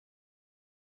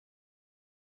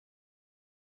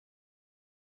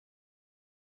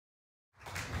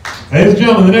Ladies and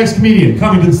gentlemen, the next comedian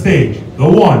coming to the stage, the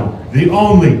one, the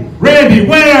only, Randy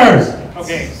Winters!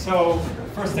 Okay, so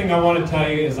first thing I want to tell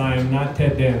you is I am not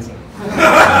Ted Danson.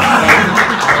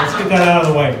 Let's get that out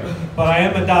of the way. But I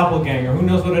am a doppelganger. Who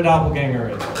knows what a doppelganger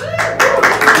is?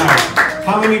 Right.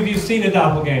 How many of you have seen a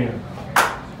doppelganger?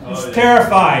 It's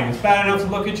terrifying. It's bad enough to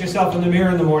look at yourself in the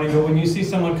mirror in the morning, but when you see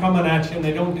someone coming at you and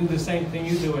they don't do the same thing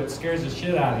you do, it scares the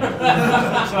shit out of you.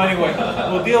 So anyway,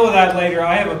 we'll deal with that later.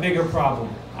 I have a bigger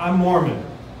problem. I'm Mormon.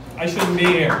 I shouldn't be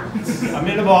here. I'm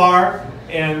in a bar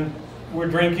and we're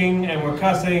drinking and we're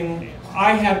cussing.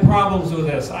 I had problems with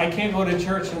this. I can't go to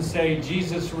church and say,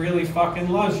 Jesus really fucking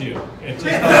loves you. It just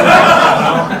doesn't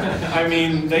happen, you know? I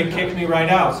mean, they kicked me right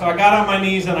out. So I got on my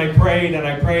knees and I prayed and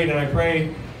I prayed and I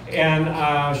prayed. And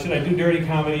should I do dirty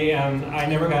comedy? And I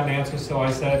never got an answer, so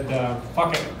I said,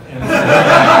 fuck it. And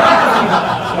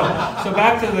so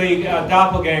back to the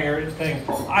doppelganger thing.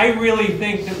 I really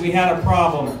think that we had a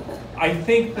problem. I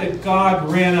think that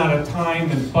God ran out of time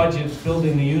and budget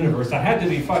building the universe. That had to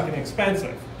be fucking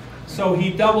expensive. So he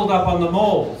doubled up on the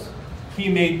molds. He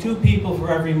made 2 people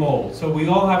for every mold. So we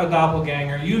all have a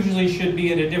doppelganger. Usually should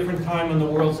be at a different time in the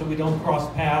world so we don't cross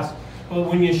paths. But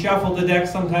when you shuffle the deck,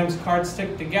 sometimes cards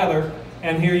stick together,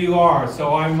 and here you are.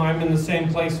 So I'm in the same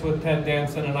place with Ted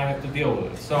Danson, and I have to deal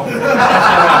with it. So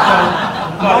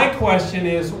my question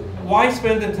is, why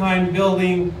spend the time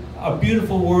building a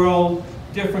beautiful world,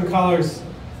 different colors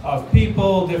of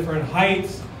people, different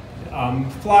heights,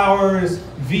 flowers,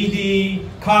 VD,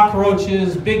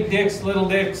 cockroaches, big dicks, little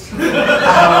dicks, you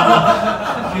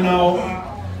know.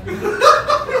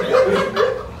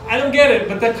 I don't get it,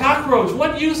 but the cockroach,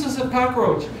 what use is a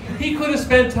cockroach? He could have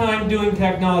spent time doing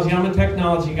technology. I'm a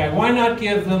technology guy. Why not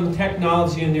give them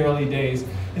technology in the early days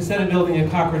instead of building a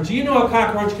cockroach? Do you know a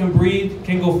cockroach can breathe,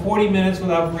 can go 40 minutes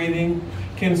without breathing,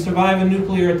 can survive a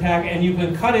nuclear attack, and you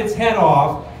can cut its head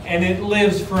off and it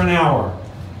lives for an hour?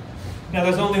 Now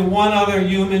there's only one other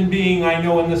human being I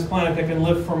know on this planet that can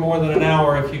live for more than an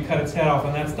hour if you cut its head off,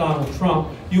 and that's Donald Trump.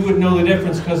 You would know the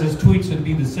difference because his tweets would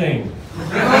be the same.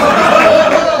 But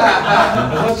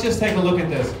let's just take a look at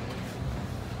this.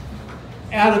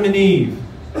 Adam and Eve,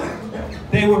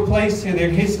 they were placed here, they're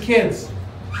his kids.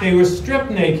 They were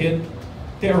stripped naked,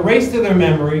 they're erased to their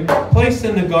memory, placed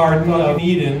in the Garden of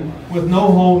Eden with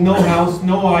no home, no house,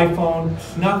 no iPhone,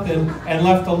 nothing, and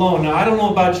left alone. Now, I don't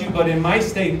know about you, but in my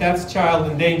state, that's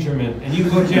child endangerment, and you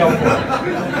go to jail for it.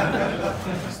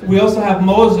 We also have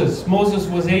Moses. Moses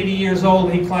was 80 years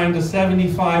old. He climbed a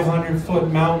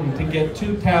 7,500-foot mountain to get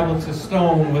 2 tablets of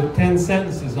stone with 10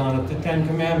 sentences on it, the 10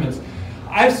 Commandments.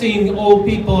 I've seen old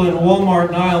people in Walmart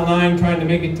in aisle 9 trying to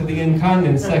make it to the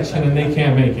incontinence section, and they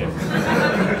can't make it.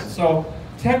 So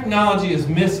technology is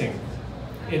missing.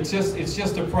 It's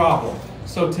just a problem.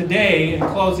 So today, in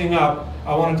closing up,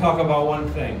 I want to talk about one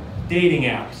thing: dating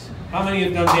apps. How many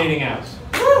have done dating apps?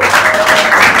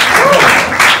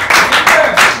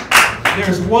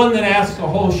 There's one that asks a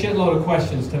whole shitload of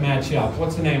questions to match up.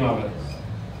 What's the name of it?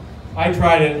 I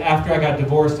tried it after I got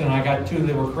divorced, and I got 2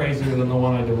 that were crazier than the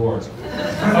one I divorced.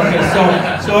 Okay,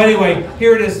 so anyway,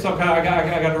 here it is. So I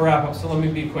got to wrap up, so let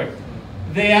me be quick.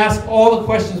 They ask all the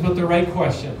questions but the right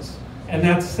questions, and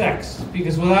that's sex.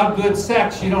 Because without good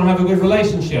sex, you don't have a good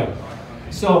relationship.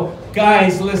 So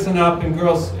guys, listen up, and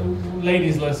girls,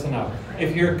 ladies, listen up.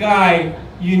 If you're a guy,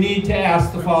 you need to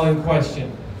ask the following question: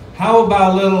 how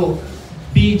about a little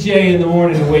BJ in the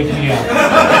morning to wake me up?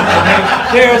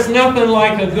 Okay? There's nothing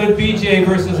like a good BJ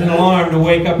versus an alarm to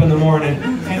wake up in the morning.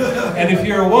 And if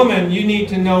you're a woman, you need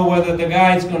to know whether the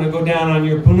guy's going to go down on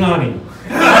your punani.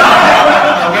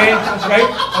 Okay? Right?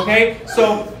 Okay?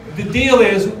 So the deal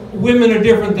is, women are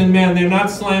different than men. They're not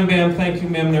slam bam, thank you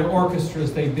ma'am. They're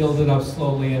orchestras. They build it up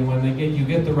slowly, and when you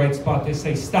get the right spot, they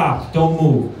say, stop, don't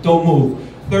move, don't move.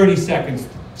 30 seconds,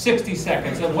 60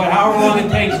 seconds, and however long it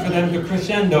takes for them to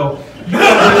crescendo, you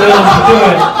gotta be willing to do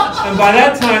it. And by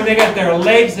that time, they got their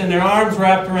legs and their arms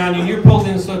wrapped around you, and you're pulled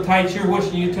in so tight, you're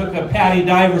wishing you took a Patty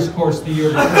Divers course the year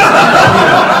before.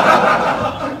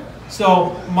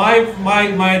 So my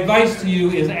advice to you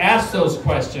is ask those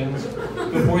questions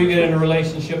before you get in a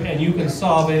relationship, and you can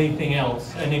solve anything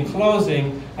else. And in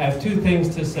closing, I have 2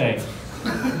 things to say.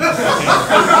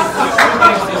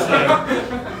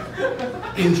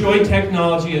 Enjoy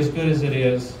technology as good as it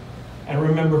is, and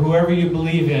remember, whoever you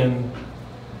believe in,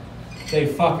 they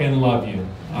fucking love you.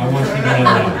 I want you to know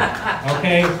that.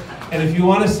 Okay? And if you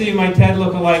want to see my TED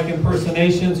Lookalike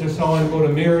impersonations or so on, go to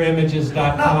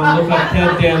mirrorimages.com, look up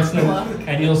Ted Danson,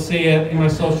 and you'll see it in my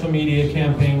social media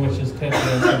campaign, which is Ted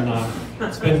Danson Now.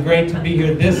 It's been great to be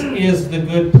here. This is the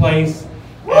good place.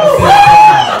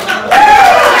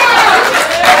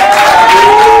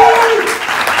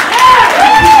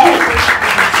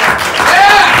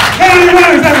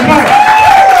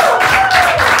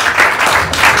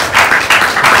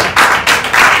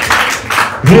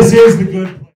 This is the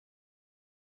good place.